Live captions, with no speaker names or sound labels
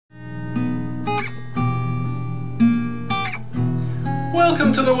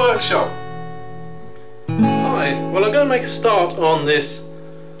welcome to the workshop. Hi, well I'm going to make a start on this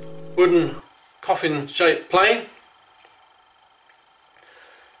wooden coffin shaped plane,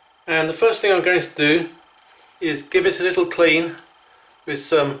 and the first thing I'm going to do is give it a little clean with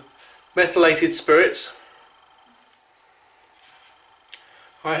some methylated spirits.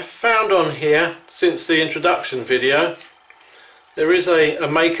 I have found on here, since the introduction video, there is a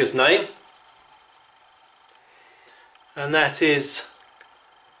maker's name, and that is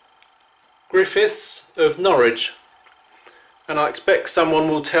Griffiths of Norwich, and I expect someone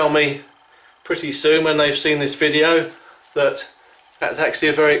will tell me pretty soon when they've seen this video that that's actually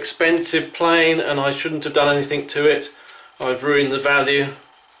a very expensive plane and I shouldn't have done anything to it. I've ruined the value.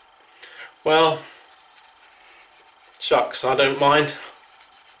 Well, shucks, I don't mind.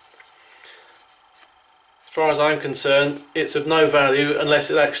 As far as I'm concerned, it's of no value unless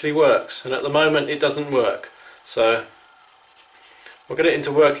it actually works, and at the moment it doesn't work. So we'll get it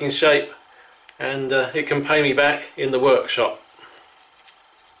into working shape and it can pay me back in the workshop.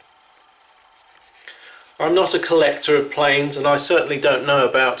 I'm not a collector of planes, and I certainly don't know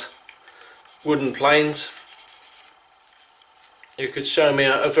about wooden planes. You could show me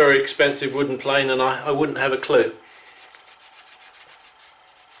a very expensive wooden plane and I wouldn't have a clue.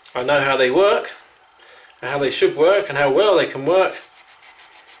 I know how they work, and how they should work, and how well they can work,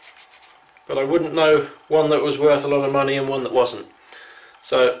 but I wouldn't know one that was worth a lot of money and one that wasn't.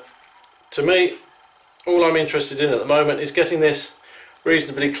 So to me, all I'm interested in at the moment is getting this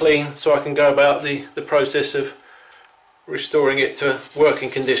reasonably clean so I can go about the process of restoring it to working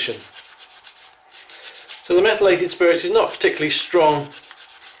condition. So the methylated spirits is not a particularly strong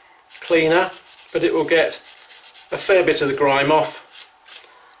cleaner, but it will get a fair bit of the grime off,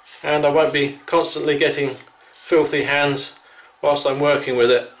 and I won't be constantly getting filthy hands whilst I'm working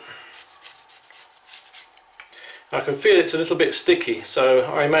with it. I can feel it's a little bit sticky, so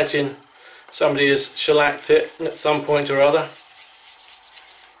I imagine somebody has shellacked it at some point or other.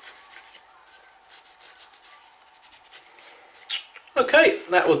 Okay,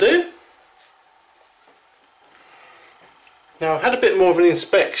 that will do. Now I've had a bit more of an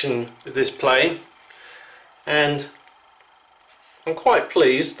inspection with this plane and I'm quite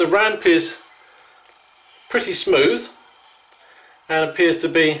pleased. The ramp is pretty smooth and appears to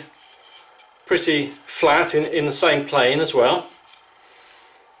be pretty flat in the same plane as well.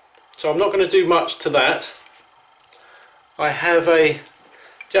 So I'm not going to do much to that. I have a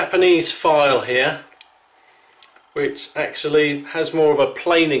Japanese file here which actually has more of a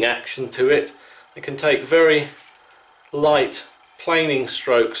planing action to it. It can take very light planing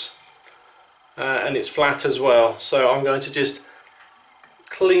strokes and it's flat as well. So I'm going to just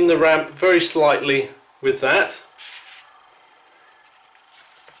clean the ramp very slightly with that.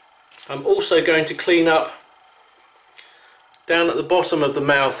 I'm also going to clean up down at the bottom of the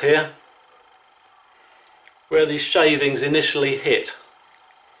mouth here where these shavings initially hit.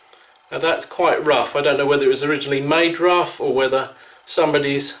 Now that's quite rough. I don't know whether it was originally made rough or whether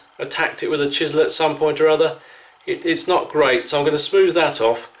somebody's attacked it with a chisel at some point or other. It's not great, so I'm going to smooth that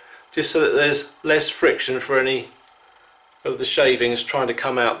off just so that there's less friction for any of the shavings trying to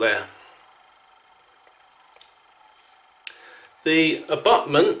come out there. The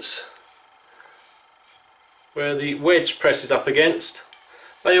abutments where the wedge presses up against,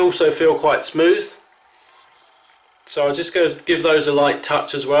 they also feel quite smooth, so I'll just go give those a light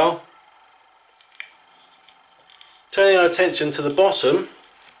touch as well. Turning our attention to the bottom,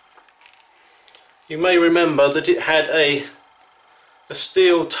 you may remember that it had a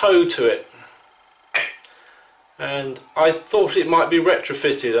steel toe to it, and I thought it might be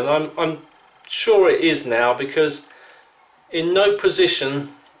retrofitted, and I'm sure it is now, because in no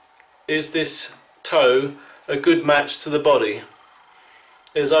position is this toe a good match to the body.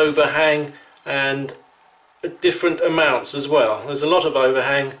 There's overhang and different amounts as well. There's a lot of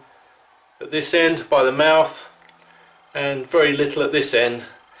overhang at this end by the mouth and very little at this end,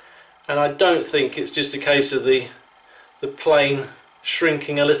 and I don't think it's just a case of the plane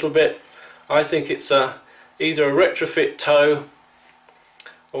shrinking a little bit. I think it's either a retrofit toe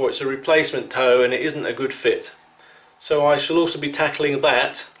or it's a replacement toe and it isn't a good fit. So I shall also be tackling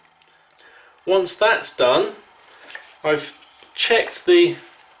that. Once that's done, I've checked the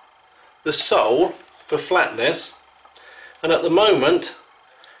sole for flatness, and at the moment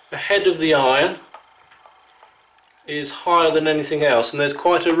the head of the iron is higher than anything else, and there's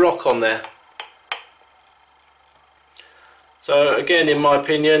quite a rock on there. So again, in my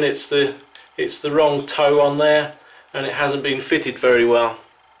opinion, it's the wrong toe on there and it hasn't been fitted very well.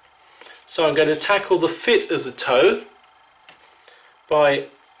 So I'm going to tackle the fit of the toe by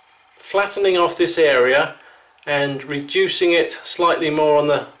flattening off this area and reducing it slightly more on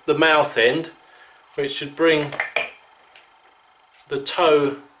the mouth end, which should bring the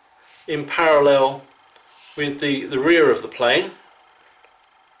toe in parallel with the rear of the plane.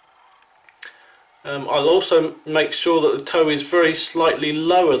 I'll also make sure that the toe is very slightly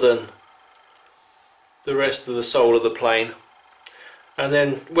lower than the rest of the sole of the plane, and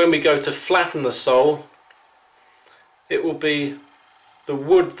then when we go to flatten the sole, it will be the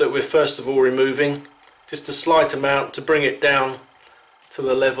wood that we're first of all removing, just a slight amount to bring it down to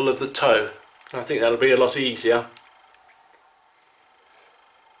the level of the toe. I think that'll be a lot easier.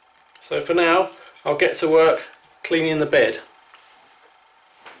 So for now I'll get to work cleaning the bed.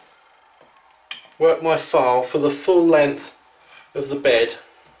 Work my file for the full length of the bed.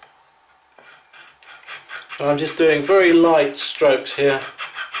 And I'm just doing very light strokes here,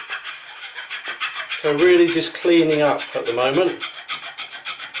 so really just cleaning up at the moment.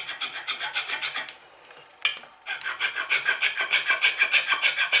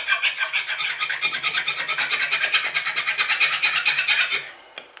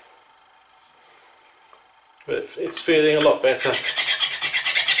 But it's feeling a lot better.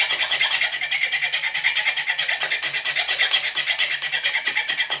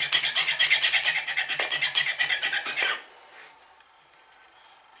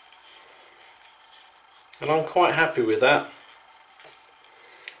 And I'm quite happy with that.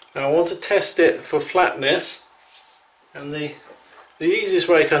 Now I want to test it for flatness, and the easiest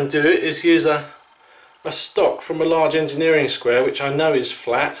way I can do it is use a stock from a large engineering square, which I know is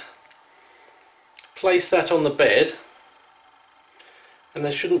flat. Place that on the bed, and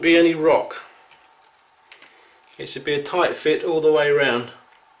there shouldn't be any rock. It should be a tight fit all the way around,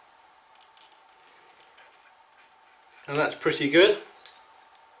 and that's pretty good.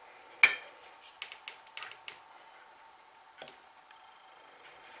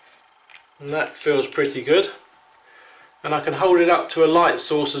 And that feels pretty good, and I can hold it up to a light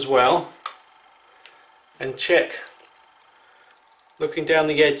source as well and check, looking down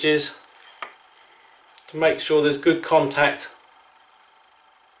the edges to make sure there's good contact.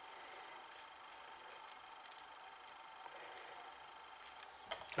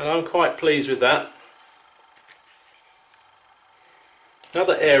 And I'm quite pleased with that.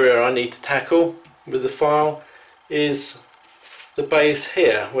 Another area I need to tackle with the file is the base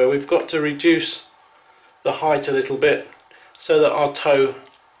here, where we've got to reduce the height a little bit so that our toe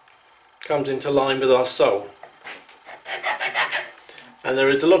comes into line with our sole. And there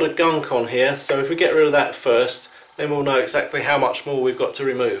is a lot of gunk on here, so if we get rid of that first, then we'll know exactly how much more we've got to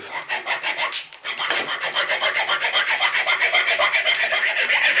remove.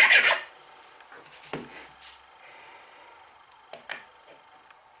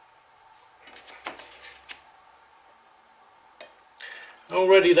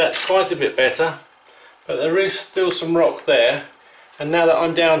 Already that's quite a bit better, but there is still some rock there, and now that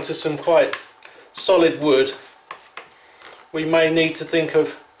I'm down to some quite solid wood, we may need to think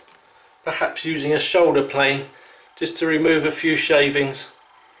of perhaps using a shoulder plane just to remove a few shavings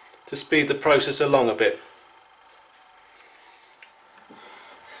to speed the process along a bit.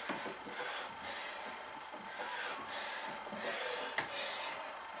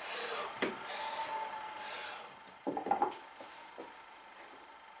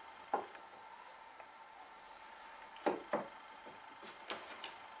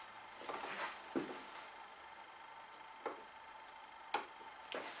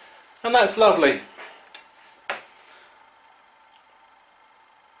 And that's lovely.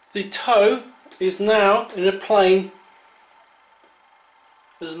 The toe is now in a plane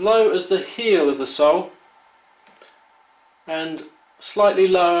as low as the heel of the sole and slightly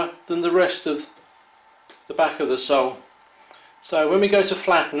lower than the rest of the back of the sole. So when we go to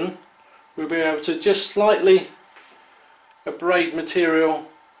flatten, we'll be able to just slightly abrade material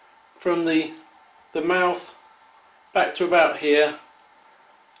from the mouth back to about here,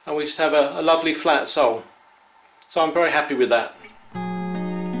 and we just have a lovely flat sole. So I'm very happy with that.